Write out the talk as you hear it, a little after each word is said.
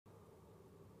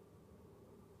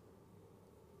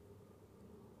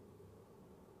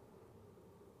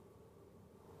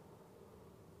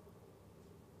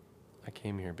I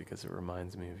came here because it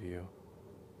reminds me of you.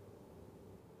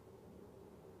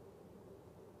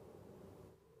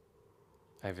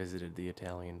 I visited the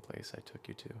Italian place I took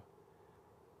you to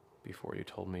before you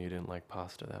told me you didn't like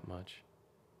pasta that much.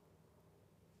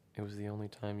 It was the only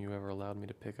time you ever allowed me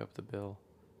to pick up the bill.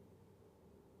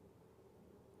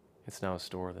 It's now a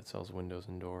store that sells windows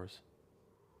and doors.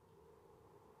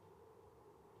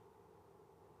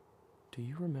 Do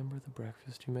you remember the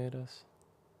breakfast you made us?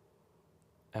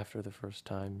 After the first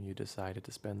time you decided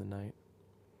to spend the night?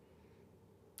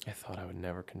 I thought I would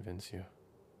never convince you.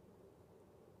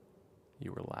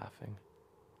 You were laughing.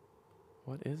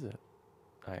 What is it?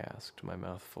 I asked, my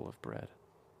mouth full of bread.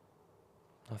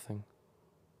 Nothing.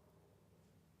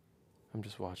 I'm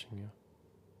just watching you.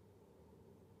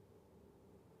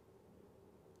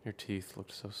 Your teeth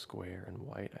looked so square and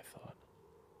white, I thought.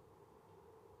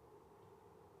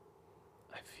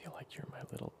 I feel like you're my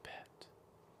little pet,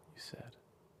 you said.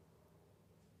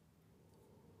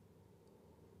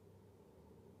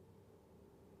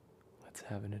 Let's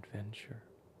have an adventure.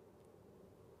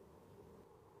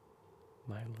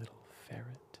 My little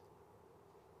ferret.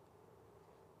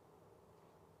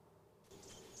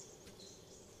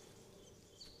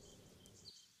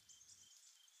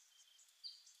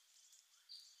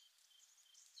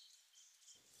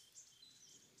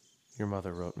 Your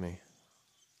mother wrote me.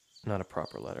 Not a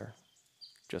proper letter,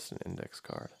 just an index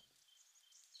card.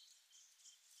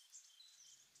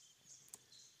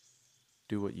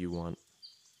 Do what you want,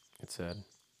 it said.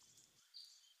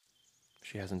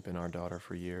 She hasn't been our daughter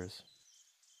for years.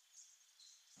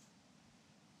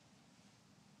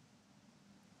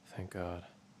 Thank God.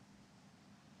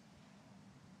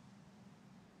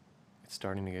 It's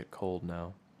starting to get cold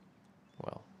now.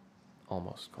 Well,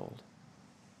 almost cold.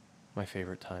 My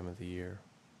favorite time of the year.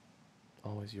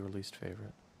 Always your least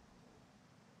favorite.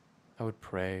 I would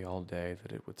pray all day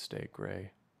that it would stay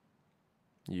gray.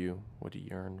 You would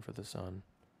yearn for the sun.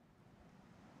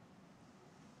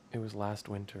 It was last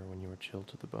winter when you were chilled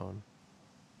to the bone.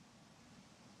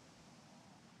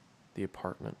 The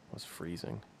apartment was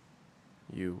freezing.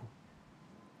 You,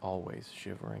 always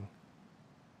shivering.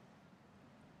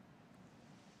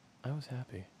 I was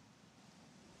happy.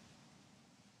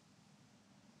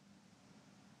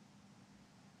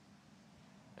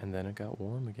 And then it got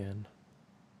warm again.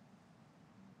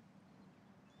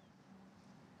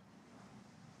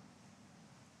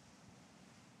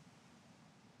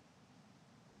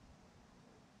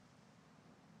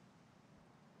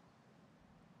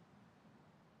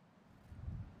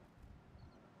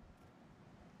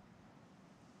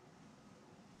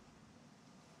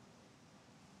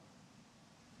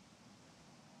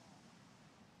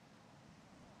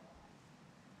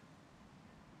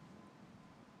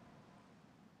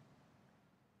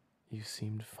 You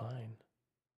seemed fine.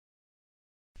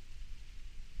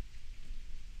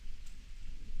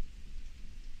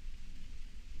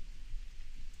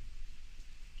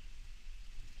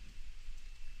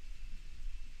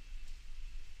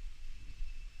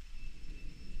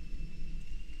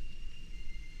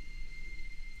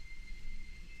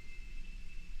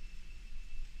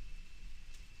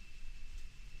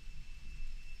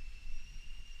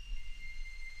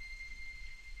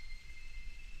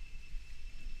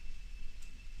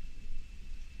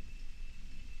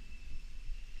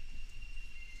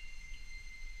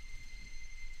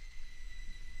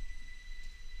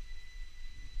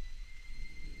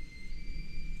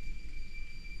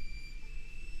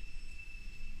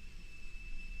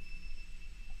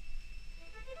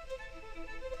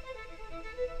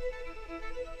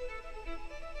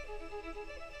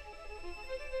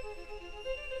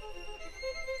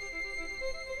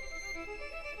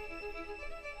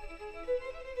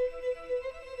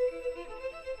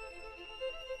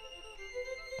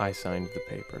 I signed the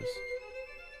papers.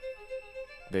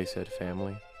 They said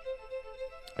family.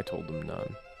 I told them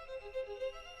none.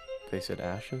 They said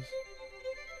ashes.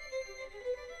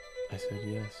 I said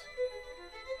yes.